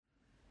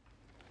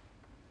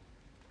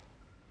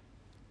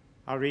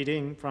A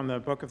reading from the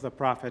book of the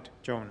prophet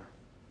Jonah.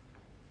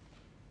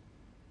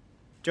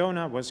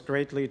 Jonah was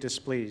greatly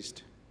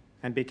displeased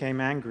and became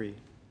angry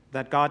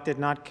that God did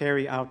not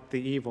carry out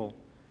the evil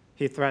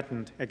he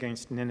threatened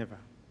against Nineveh.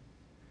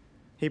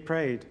 He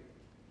prayed,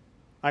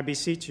 "I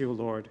beseech you,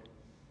 Lord,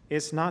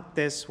 is not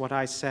this what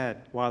I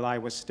said while I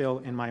was still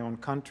in my own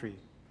country?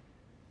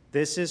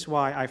 This is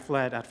why I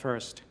fled at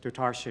first to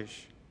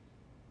Tarshish.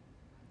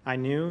 I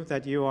knew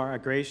that you are a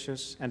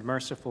gracious and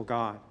merciful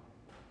God,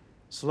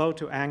 slow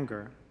to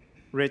anger,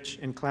 rich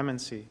in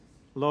clemency,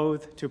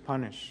 loath to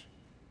punish.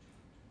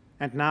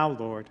 And now,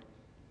 Lord,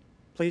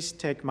 please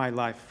take my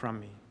life from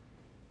me,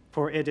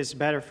 for it is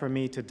better for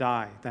me to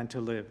die than to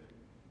live."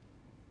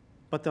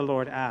 But the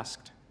Lord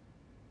asked,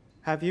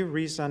 "Have you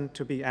reason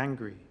to be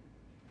angry?"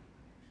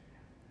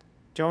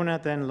 Jonah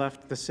then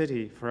left the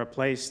city for a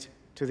place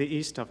to the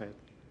east of it,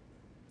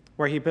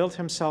 where he built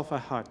himself a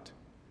hut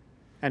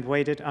and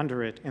waited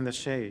under it in the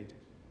shade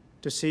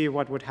to see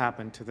what would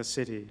happen to the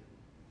city.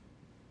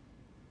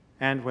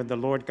 And when the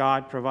Lord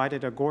God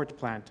provided a gourd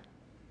plant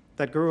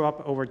that grew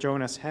up over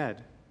Jonah's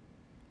head,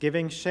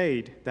 giving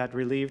shade that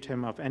relieved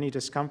him of any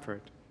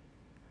discomfort,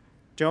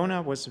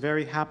 Jonah was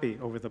very happy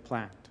over the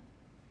plant.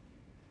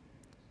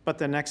 But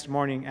the next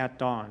morning at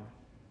dawn,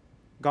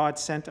 God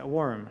sent a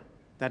worm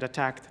that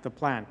attacked the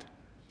plant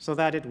so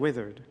that it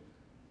withered.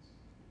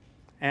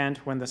 And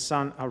when the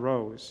sun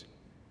arose,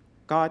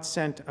 God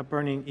sent a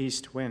burning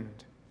east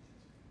wind,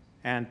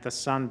 and the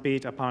sun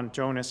beat upon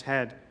Jonah's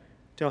head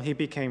till he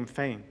became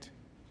faint.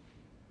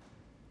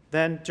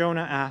 Then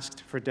Jonah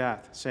asked for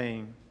death,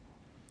 saying,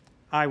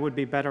 "I would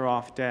be better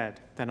off dead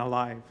than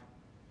alive."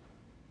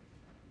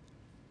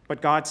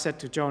 But God said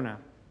to Jonah,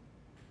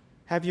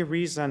 "Have you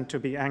reason to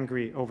be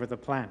angry over the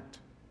plant?"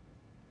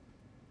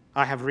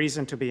 "I have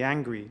reason to be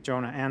angry,"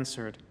 Jonah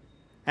answered,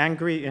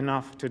 "angry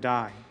enough to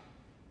die."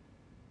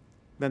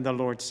 Then the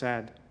Lord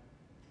said,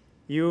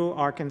 "You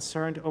are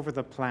concerned over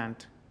the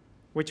plant,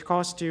 which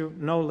cost you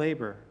no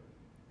labor,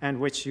 and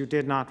which you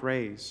did not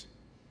raise.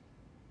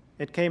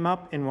 It came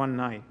up in one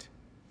night,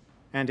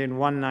 and in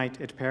one night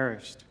it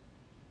perished.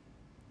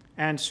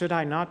 And should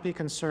I not be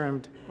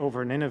concerned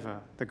over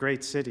Nineveh, the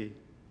great city,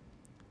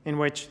 in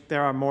which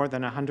there are more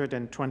than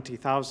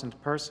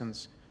 120,000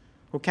 persons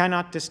who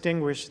cannot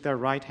distinguish their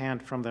right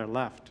hand from their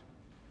left,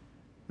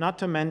 not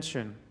to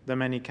mention the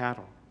many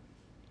cattle?"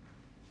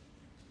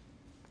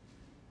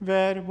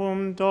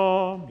 Verbum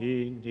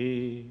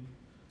Domini.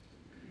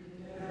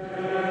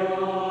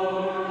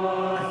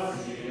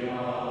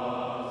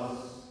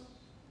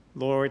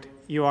 Lord,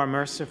 you are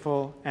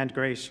merciful and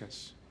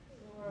gracious.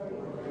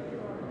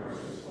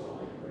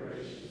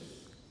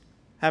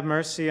 Have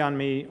mercy on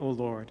me, O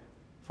Lord,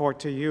 for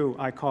to you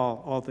I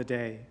call all the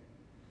day.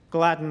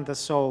 Gladden the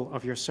soul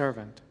of your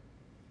servant,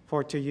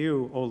 for to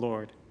you, O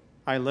Lord,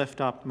 I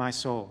lift up my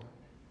soul.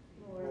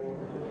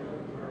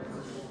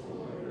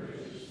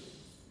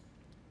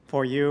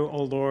 For you,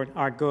 O Lord,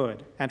 are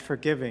good and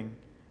forgiving,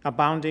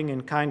 abounding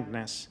in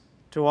kindness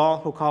to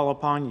all who call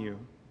upon you.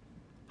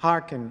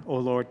 Hearken, O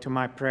Lord, to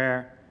my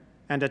prayer,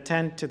 and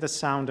attend to the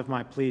sound of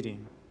my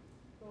pleading.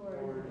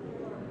 Lord,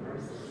 you are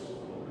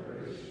merciful and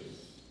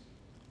gracious.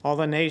 All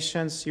the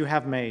nations you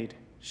have made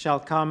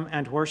shall come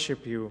and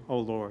worship you, O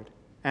Lord,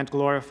 and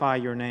glorify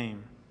your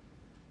name.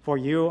 For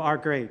you are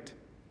great,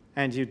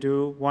 and you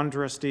do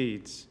wondrous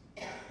deeds.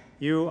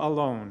 You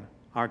alone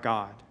are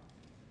God.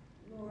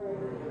 Lord,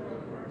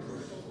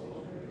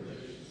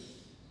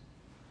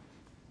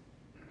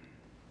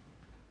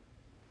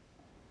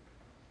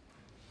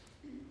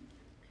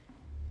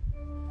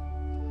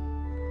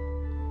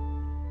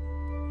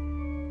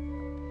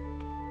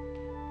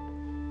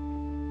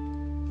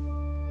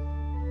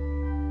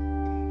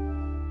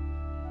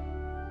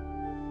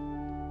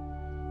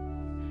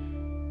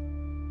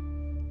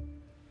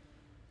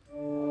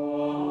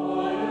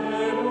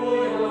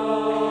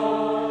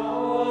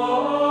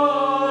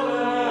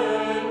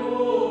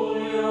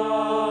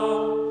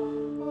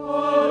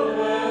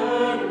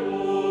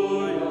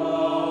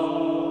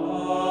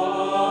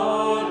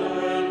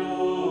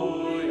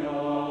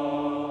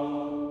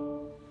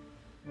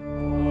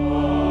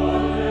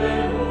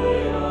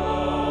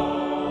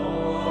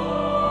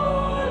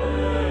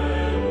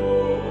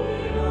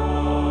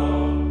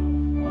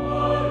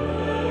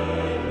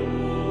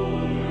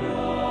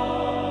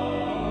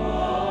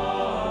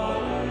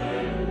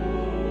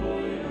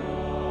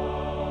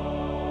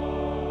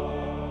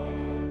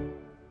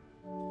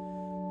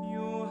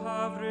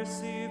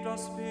 received a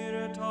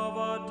spirit of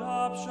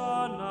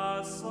adoption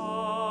as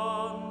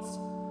sons,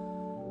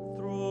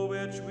 through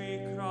which we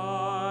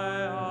cry,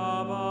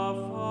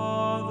 Abba,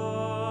 Father.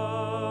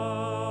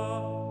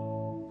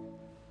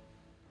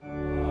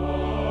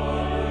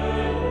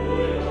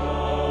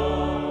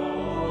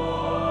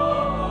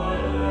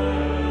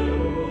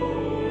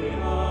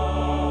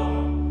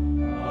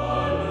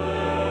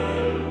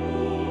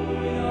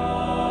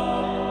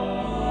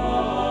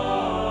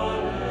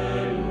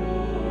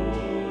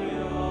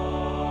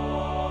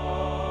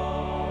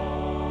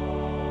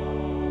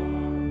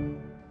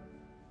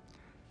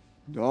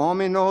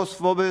 Dominus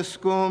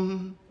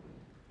vobiscum,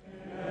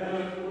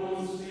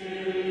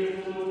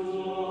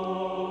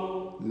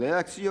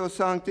 Lectio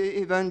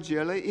Sancti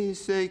Evangelii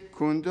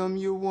secundum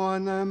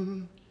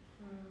Ioannem.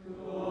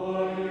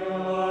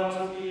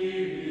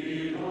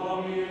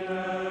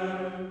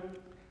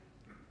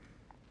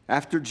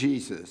 After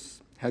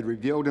Jesus had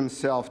revealed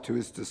himself to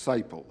his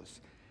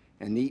disciples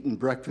and eaten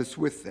breakfast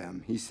with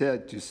them, he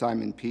said to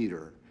Simon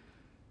Peter,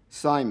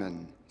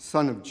 "Simon,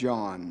 son of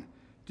John,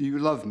 do you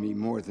love me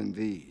more than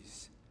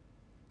these?"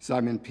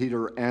 Simon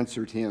Peter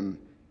answered him,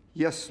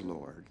 "Yes,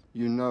 Lord,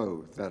 you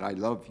know that I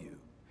love you."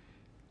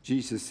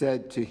 Jesus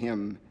said to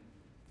him,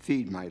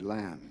 "Feed my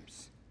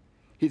lambs."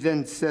 He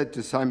then said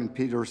to Simon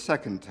Peter a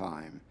second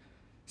time,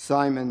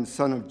 "Simon,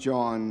 son of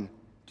John,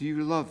 do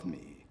you love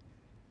me?"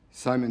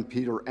 Simon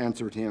Peter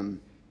answered him,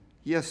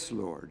 "Yes,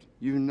 Lord,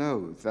 you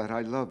know that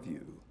I love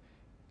you."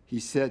 He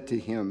said to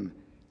him,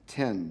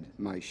 "Tend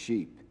my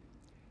sheep."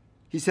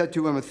 He said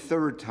to him a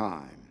third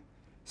time,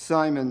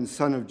 "Simon,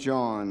 son of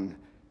John,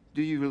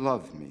 do you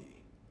love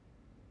me?"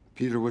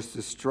 Peter was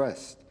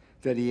distressed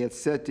that he had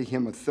said to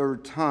him a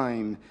third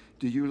time,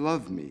 "Do you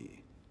love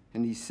me?"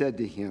 And he said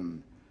to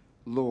him,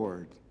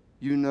 "Lord,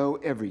 you know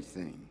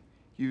everything.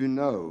 You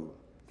know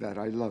that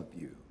I love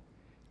you."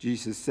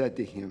 Jesus said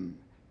to him,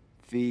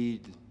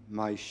 "Feed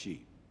my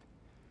sheep."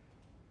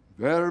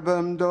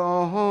 Verbum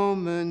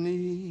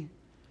Domini.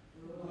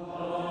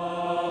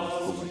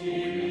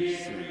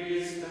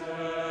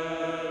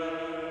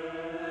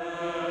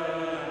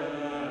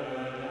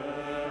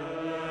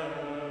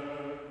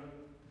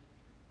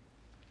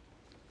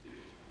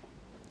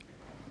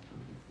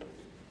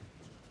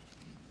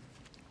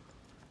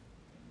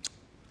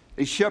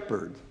 A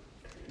shepherd,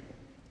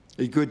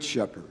 a good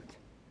shepherd,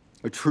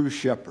 a true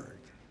shepherd,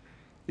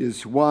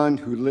 is one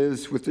who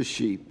lives with the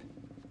sheep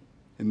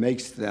and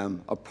makes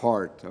them a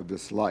part of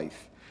his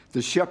life.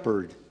 The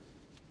shepherd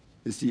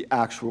is the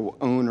actual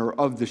owner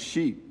of the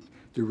sheep.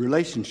 The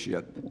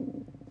relationship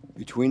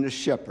between the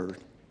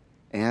shepherd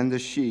and the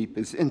sheep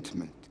is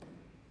intimate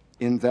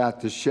in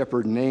that the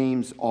shepherd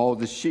names all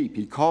the sheep.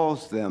 He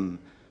calls them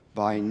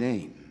by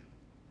name,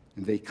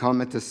 and they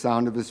come at the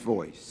sound of his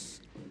voice.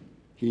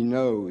 He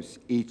knows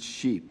each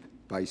sheep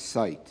by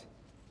sight.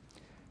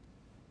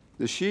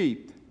 The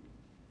sheep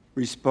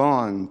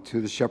respond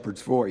to the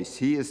shepherd's voice.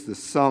 He is the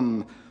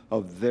sum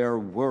of their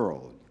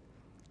world.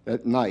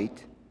 At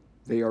night,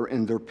 they are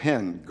in their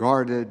pen,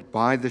 guarded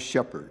by the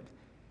shepherd.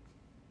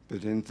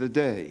 But in the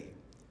day,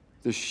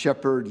 the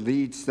shepherd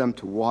leads them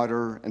to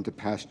water and to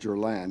pasture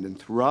land. And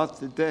throughout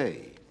the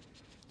day,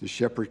 the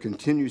shepherd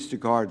continues to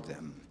guard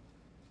them,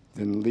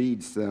 then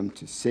leads them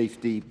to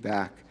safety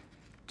back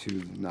to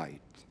the night.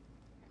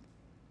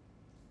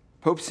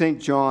 Pope St.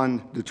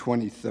 John the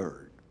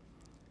 23rd,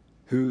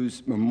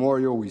 whose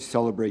memorial we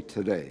celebrate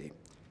today,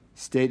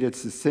 stated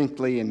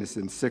succinctly in his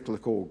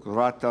encyclical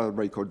Grata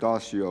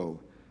Recordatio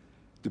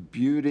the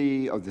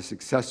beauty of the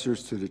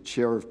successors to the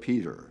chair of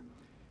Peter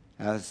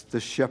as the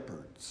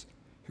shepherds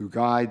who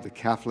guide the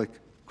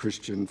Catholic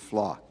Christian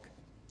flock.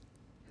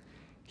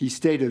 He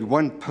stated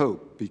one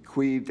pope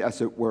bequeathed, as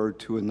it were,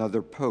 to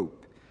another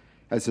pope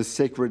as a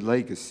sacred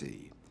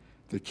legacy,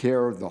 the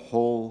care of the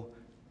whole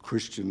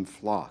Christian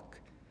flock.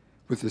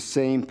 With the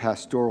same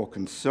pastoral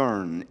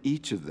concern,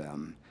 each of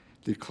them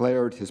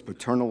declared his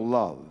paternal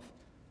love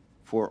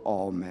for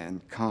all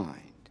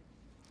mankind.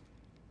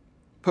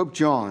 Pope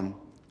John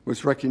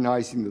was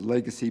recognizing the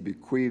legacy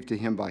bequeathed to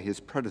him by his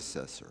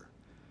predecessor,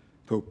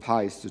 Pope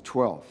Pius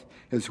XII,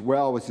 as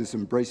well as his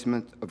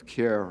embracement of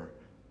care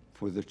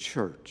for the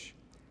church,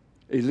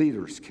 a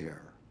leader's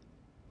care,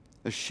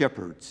 a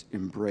shepherd's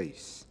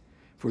embrace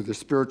for the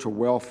spiritual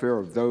welfare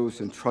of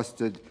those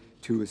entrusted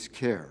to his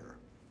care.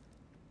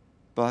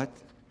 But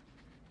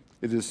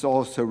it is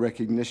also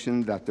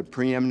recognition that the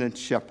preeminent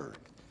shepherd,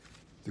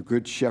 the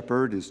good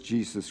shepherd, is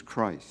Jesus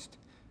Christ,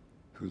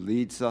 who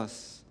leads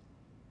us,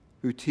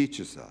 who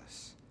teaches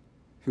us,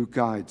 who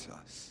guides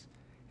us,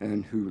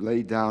 and who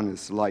laid down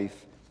his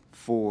life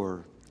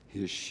for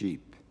his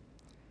sheep.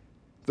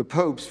 The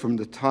popes, from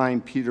the time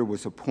Peter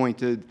was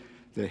appointed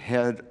the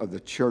head of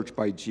the church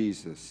by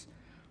Jesus,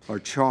 are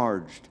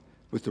charged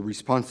with the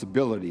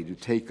responsibility to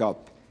take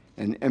up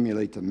and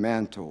emulate the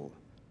mantle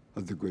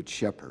of the Good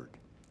Shepherd.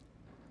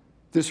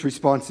 This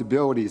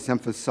responsibility is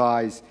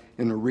emphasized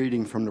in a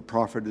reading from the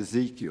prophet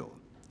Ezekiel,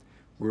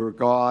 where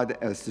God,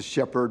 as the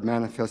shepherd,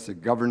 manifests a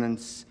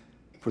governance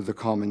for the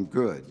common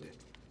good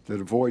that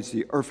avoids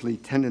the earthly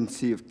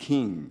tendency of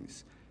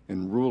kings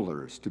and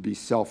rulers to be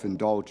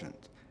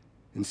self-indulgent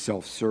and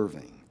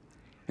self-serving,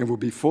 and will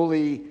be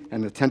fully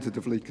and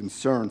attentively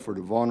concerned for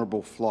the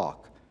vulnerable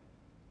flock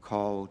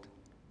called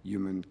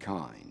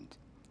humankind.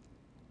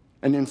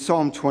 And in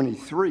Psalm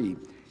 23,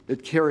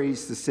 it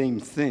carries the same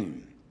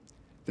theme,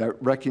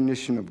 that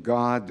recognition of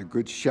God, the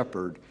Good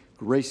Shepherd,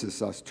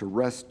 graces us to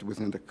rest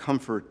within the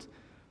comfort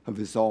of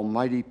his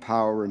almighty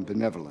power and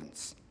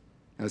benevolence.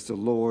 As the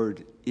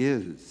Lord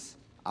is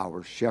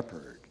our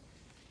shepherd,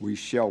 we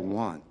shall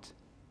want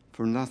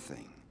for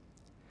nothing.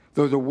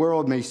 Though the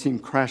world may seem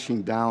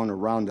crashing down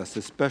around us,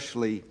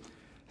 especially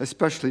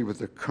with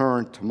the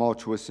current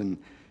tumultuous and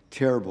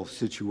terrible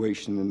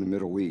situation in the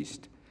Middle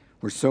East,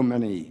 where so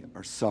many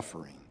are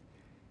suffering,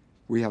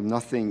 we have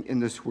nothing in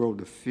this world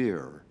to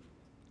fear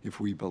if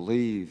we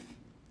believe,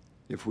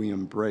 if we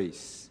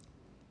embrace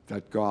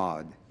that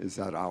God is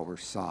at our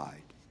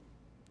side.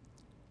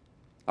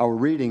 Our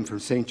reading from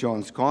St.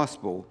 John's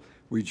Gospel,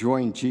 we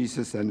join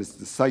Jesus and his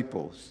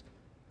disciples,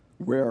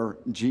 where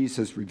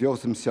Jesus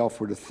reveals himself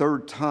for the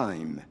third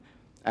time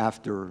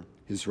after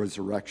his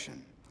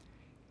resurrection.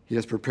 He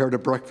has prepared a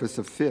breakfast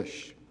of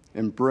fish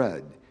and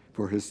bread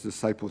for his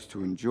disciples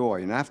to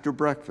enjoy. And after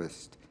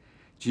breakfast,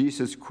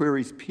 Jesus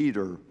queries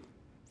Peter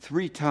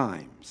 3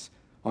 times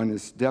on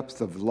his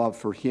depth of love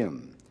for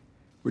him,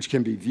 which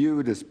can be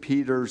viewed as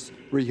Peter's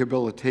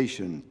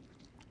rehabilitation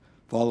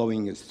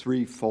following his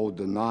threefold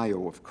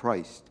denial of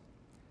Christ,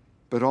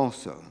 but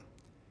also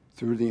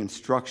through the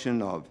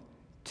instruction of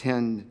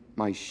tend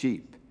my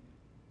sheep,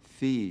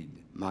 feed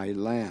my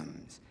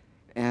lambs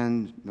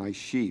and my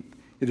sheep.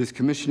 It is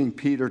commissioning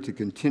Peter to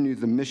continue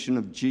the mission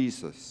of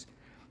Jesus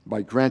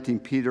by granting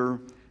Peter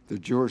the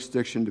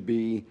jurisdiction to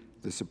be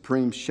the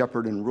supreme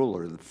shepherd and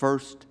ruler, the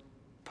first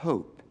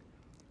pope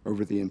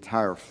over the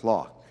entire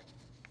flock,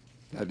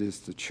 that is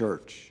the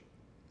church.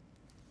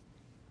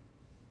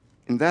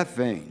 In that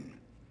vein,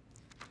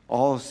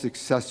 all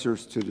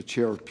successors to the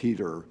chair of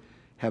Peter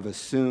have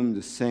assumed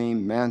the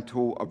same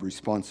mantle of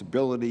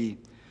responsibility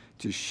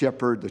to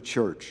shepherd the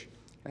church,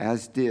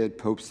 as did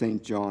Pope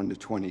St. John the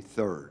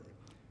 23rd,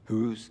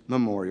 whose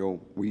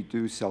memorial we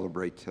do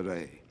celebrate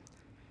today.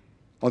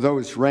 Although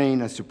his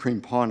reign as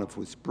Supreme Pontiff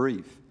was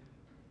brief,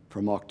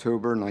 from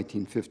October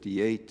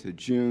 1958 to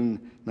June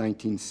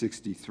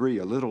 1963,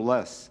 a little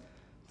less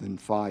than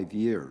 5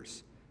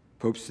 years,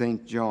 Pope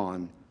St.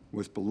 John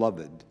was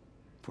beloved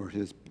for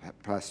his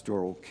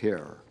pastoral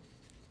care.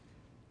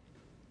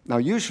 Now,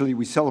 usually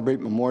we celebrate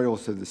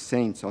memorials of the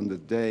saints on the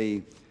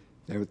day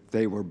that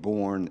they were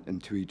born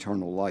into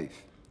eternal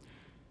life.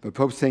 But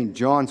Pope St.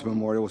 John's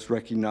memorial is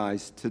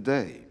recognized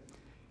today,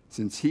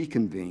 since he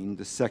convened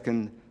the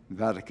Second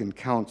Vatican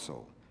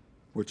Council,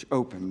 which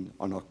opened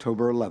on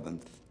October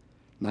 11th,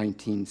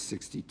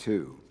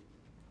 1962.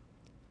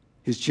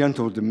 His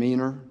gentle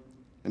demeanor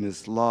and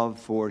his love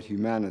for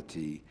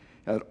humanity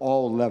at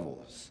all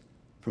levels,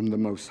 from the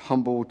most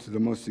humble to the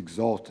most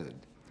exalted,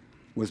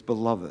 was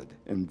beloved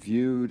and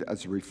viewed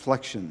as a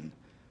reflection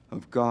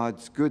of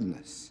God's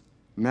goodness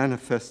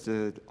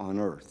manifested on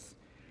earth.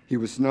 He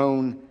was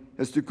known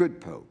as the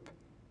Good Pope,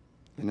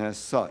 and as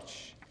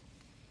such,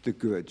 the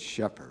Good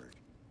Shepherd.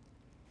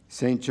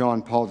 St.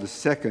 John Paul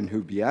II,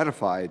 who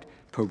beatified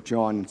Pope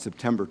John in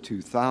September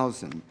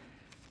 2000,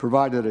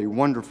 provided a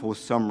wonderful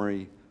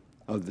summary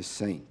of the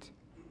saint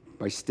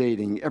by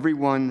stating,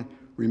 "Everyone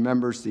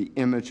remembers the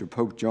image of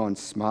Pope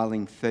John's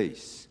smiling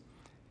face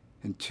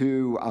and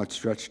 2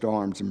 outstretched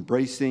arms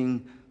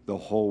embracing the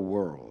whole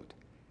world.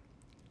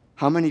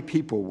 How many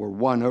people were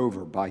won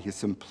over by his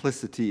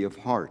simplicity of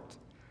heart?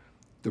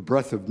 The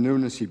breath of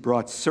newness he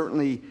brought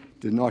certainly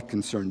did not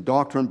concern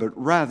doctrine, but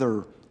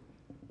rather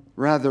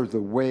the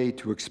way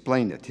to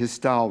explain it. His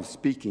style of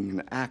speaking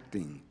and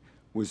acting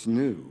was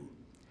new,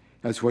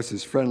 as was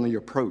his friendly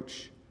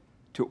approach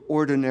to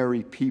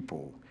ordinary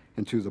people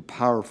and to the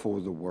powerful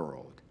of the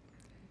world.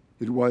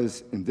 It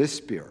was in this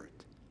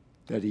spirit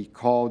that he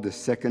called the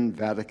Second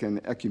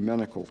Vatican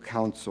Ecumenical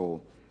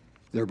Council,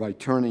 thereby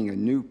turning a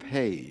new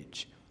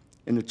page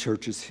in the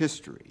Church's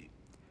history.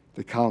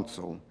 The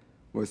council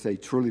was a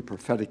truly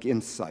prophetic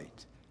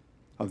insight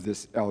of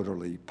this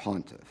elderly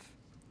pontiff.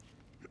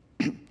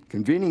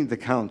 Convening the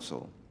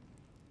council,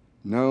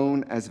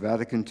 known as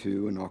Vatican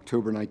II in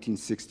October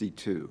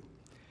 1962,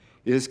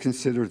 is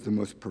considered the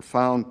most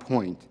profound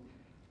point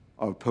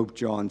of Pope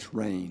John's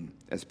reign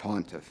as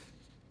pontiff.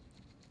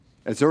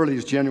 As early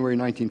as January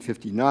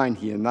 1959,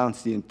 he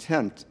announced the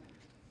intent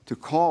to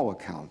call a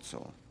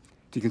council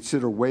to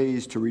consider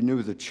ways to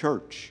renew the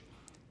church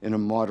in a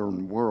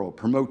modern world,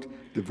 promote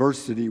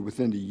diversity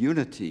within the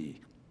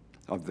unity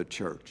of the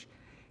church,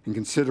 and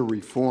consider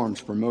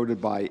reforms promoted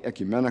by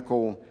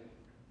ecumenical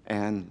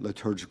and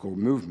liturgical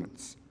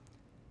movements.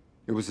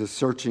 It was a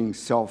searching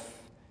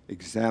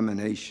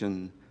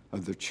self-examination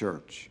of the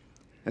church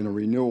and a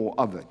renewal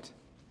of it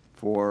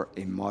for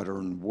a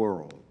modern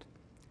world.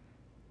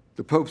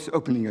 The Pope's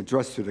opening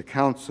address to the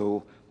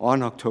Council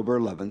on October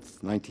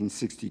 11th,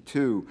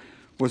 1962,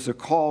 was a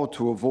call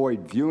to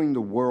avoid viewing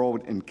the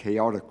world in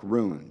chaotic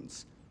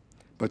ruins,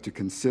 but to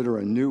consider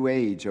a new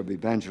age of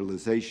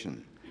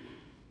evangelization,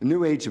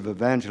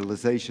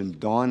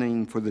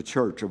 dawning for the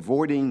church,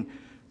 avoiding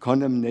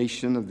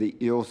condemnation of the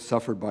ill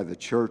suffered by the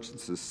church and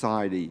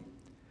society,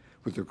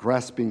 with the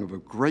grasping of a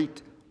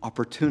great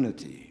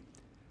opportunity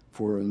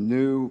for a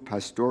new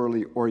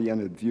pastorally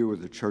oriented view of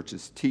the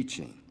church's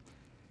teaching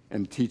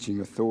and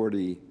teaching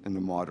authority in the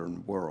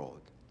modern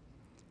world.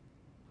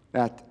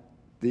 At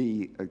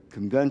the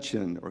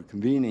convention or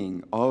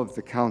convening of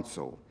the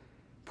council,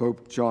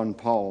 Pope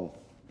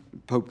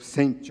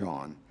St.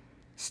 John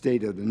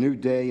stated, "A new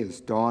day is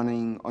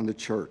dawning on the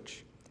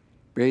church,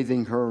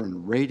 bathing her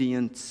in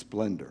radiant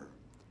splendor.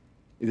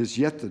 It is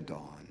yet the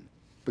dawn,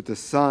 but the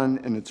sun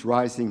in its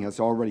rising has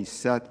already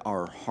set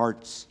our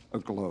hearts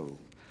aglow.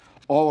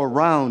 All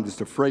around is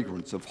the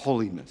fragrance of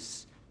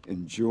holiness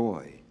and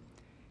joy.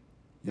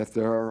 Yet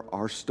there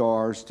are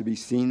stars to be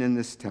seen in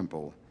this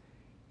temple,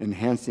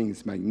 enhancing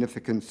its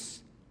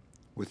magnificence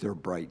with their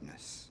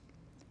brightness.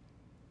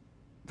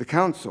 The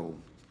council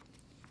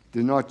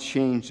did not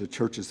change the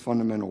church's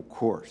fundamental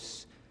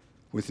course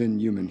within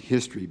human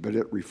history, but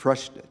it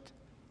refreshed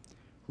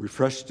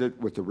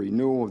it with the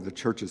renewal of the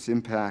church's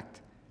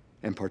impact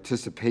and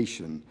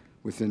participation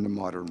within the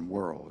modern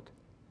world.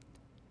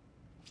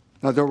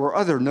 Now, there were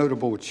other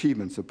notable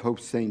achievements of Pope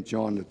St.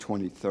 John the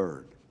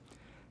 23rd,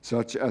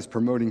 such as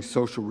promoting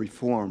social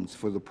reforms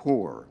for the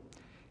poor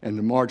and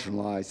the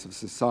marginalized of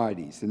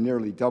societies, and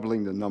nearly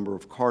doubling the number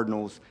of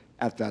cardinals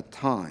at that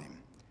time.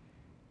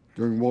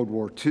 During World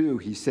War II,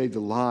 he saved the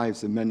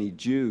lives of many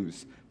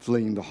Jews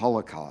fleeing the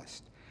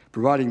Holocaust,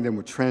 providing them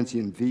with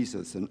transient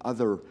visas and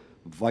other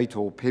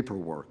vital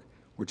paperwork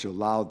which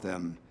allowed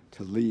them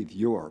to leave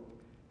Europe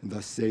and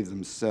thus save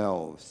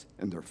themselves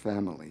and their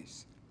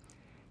families.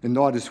 And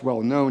not as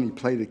well known, he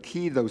played a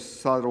key, though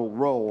subtle,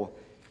 role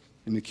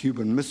in the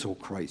Cuban Missile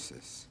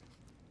Crisis.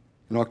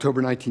 In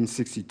October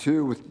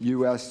 1962, with the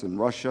U.S. and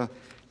Russia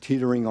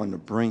teetering on the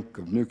brink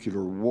of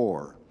nuclear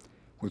war,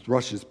 with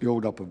Russia's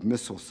buildup of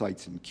missile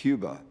sites in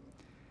Cuba,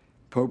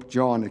 Pope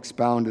John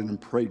expounded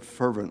and prayed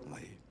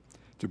fervently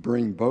to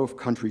bring both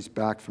countries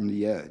back from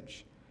the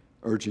edge,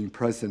 urging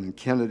President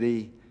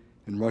Kennedy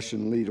and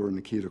Russian leader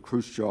Nikita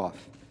Khrushchev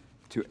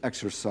to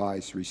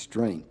exercise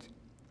restraint.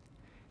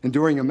 And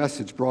during a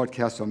message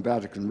broadcast on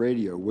Vatican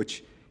Radio,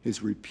 which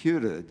is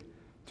reputed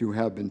to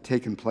have been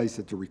taken place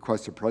at the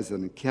request of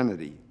President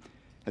Kennedy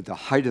at the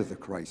height of the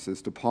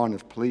crisis, the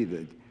pontiff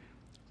pleaded,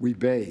 "We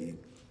beg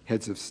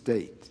heads of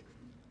state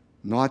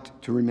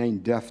not to remain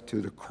deaf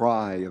to the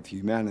cry of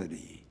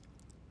humanity,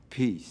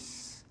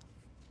 peace,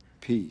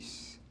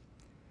 peace."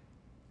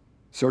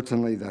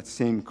 Certainly that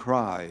same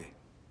cry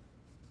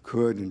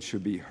could and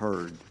should be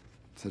heard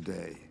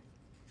today.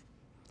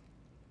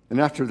 And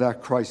after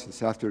that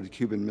crisis, after the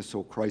Cuban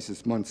Missile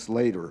Crisis, months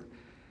later,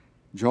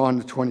 John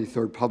the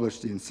 23rd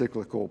published the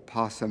encyclical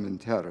Pacem in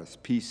Terris,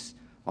 Peace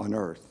on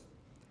Earth,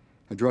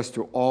 addressed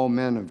to all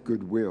men of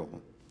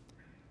goodwill,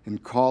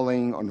 and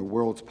calling on the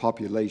world's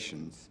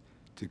populations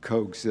to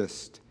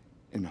coexist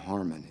in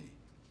harmony.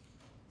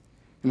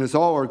 And as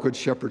all our good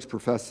shepherds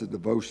profess a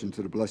devotion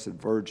to the Blessed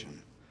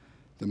Virgin,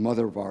 the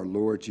mother of our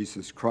Lord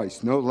Jesus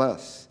Christ, no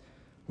less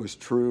was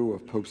true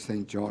of Pope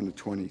St. John the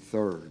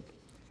 23rd.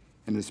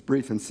 In his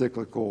brief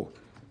encyclical,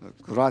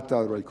 Grata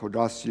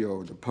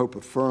Recordatio, the Pope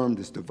affirmed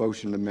his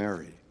devotion to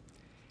Mary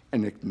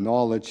and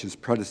acknowledged his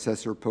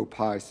predecessor, Pope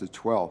Pius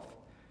XII,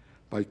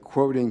 by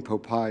quoting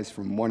Pope Pius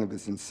from one of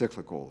his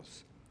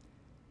encyclicals,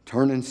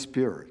 "Turn in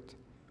spirit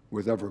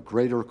with ever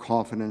greater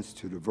confidence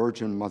to the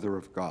Virgin Mother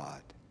of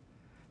God,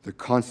 the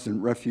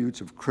constant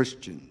refuge of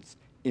Christians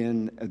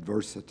in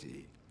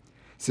adversity,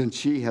 since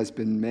she has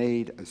been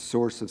made a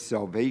source of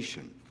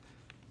salvation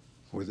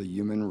for the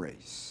human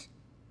race."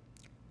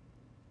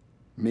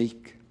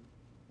 Meek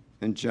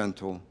and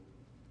gentle,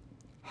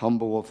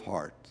 humble of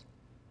heart,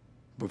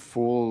 but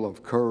full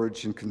of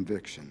courage and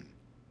conviction,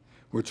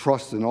 with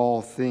trust in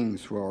all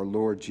things through our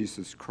Lord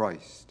Jesus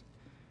Christ.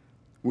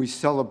 We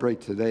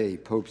celebrate today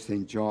Pope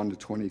St. John the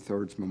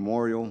 23rd's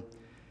memorial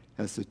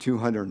as the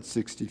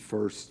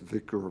 261st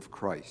Vicar of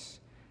Christ.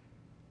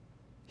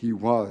 He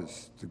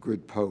was the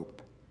good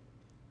Pope,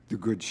 the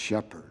good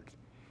shepherd,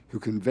 who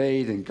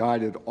conveyed and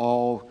guided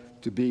all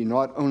to be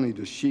not only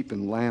the sheep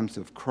and lambs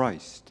of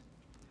Christ,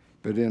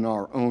 but in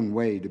our own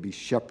way to be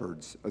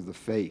shepherds of the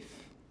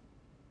faith.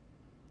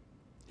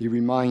 He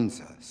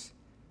reminds us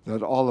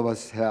that all of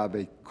us have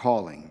a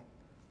calling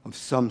of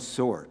some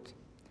sort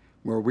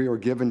where we are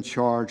given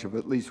charge of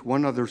at least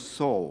one other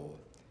soul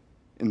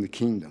in the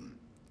kingdom.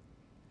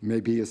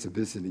 Maybe as a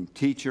visiting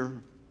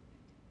teacher,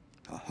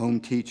 a home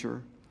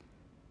teacher,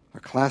 a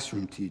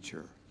classroom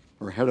teacher,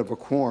 or head of a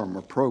quorum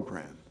or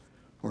program,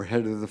 or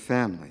head of the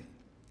family.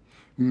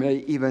 You may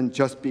even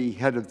just be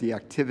head of the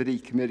activity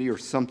committee or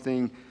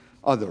something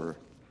other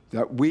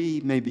that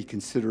we may be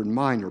considered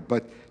minor,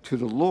 but to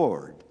the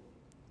Lord,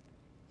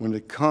 when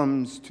it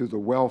comes to the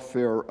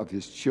welfare of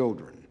his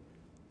children,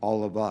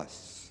 all of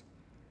us,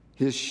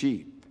 his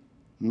sheep,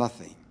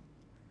 nothing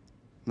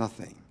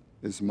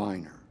is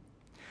minor.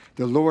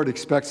 The Lord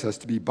expects us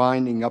to be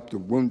binding up the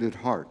wounded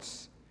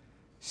hearts,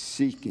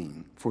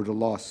 seeking for the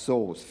lost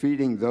souls,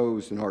 feeding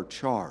those in our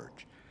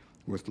charge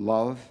with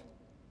love,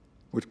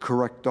 with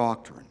correct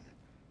doctrine,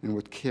 and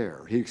with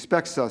care. He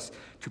expects us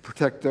to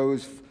protect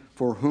those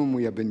for whom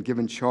we have been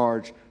given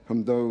charge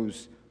from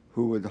those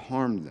who would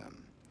harm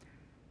them.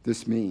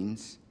 This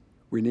means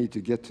we need to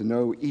get to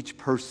know each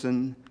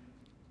person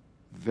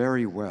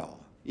very well,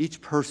 each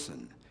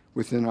person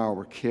within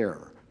our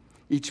care,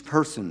 each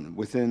person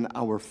within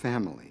our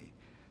family,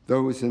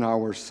 those in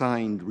our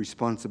assigned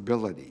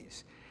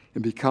responsibilities,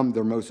 and become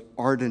their most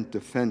ardent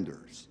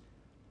defenders,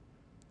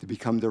 to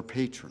become their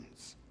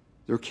patrons,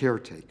 their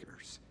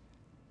caretakers,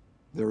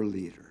 their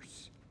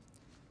leaders.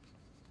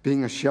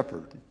 Being a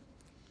shepherd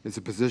is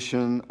a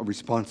position of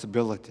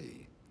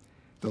responsibility,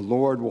 The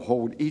Lord will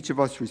hold each of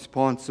us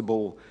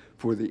responsible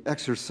for the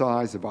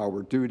exercise of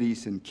our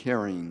duties in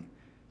caring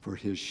for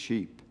his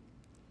sheep.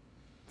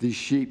 These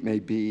sheep may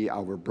be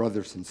our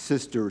brothers and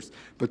sisters,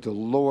 but the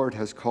Lord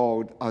has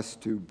called us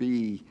to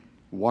be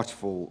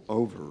watchful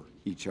over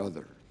each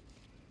other.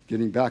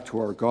 Getting back to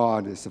our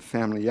God is a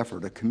family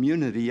effort, a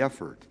community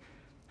effort,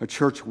 a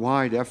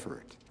church-wide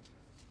effort.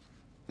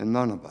 And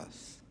none of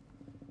us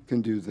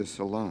can do this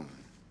alone.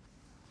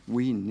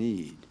 We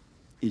need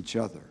each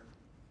other.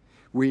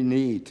 We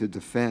need to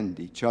defend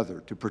each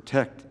other, to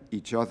protect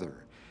each other,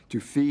 to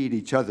feed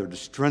each other, to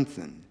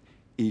strengthen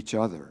each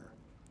other.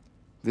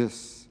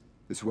 This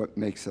is what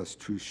makes us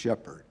true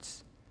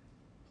shepherds.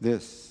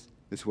 This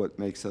is what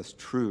makes us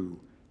true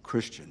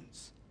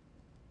Christians,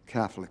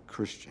 Catholic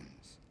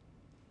Christians.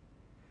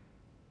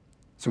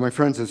 So, my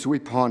friends, as we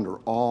ponder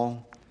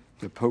all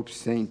that Pope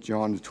St.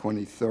 John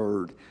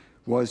XXIII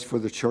was for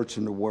the church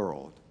and the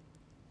world,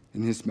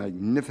 in his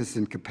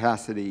magnificent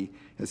capacity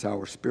as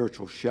our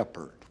spiritual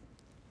shepherd,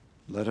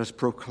 let us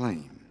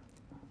proclaim,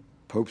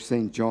 Pope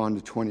St. John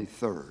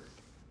XXIII,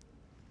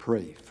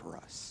 pray for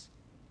us.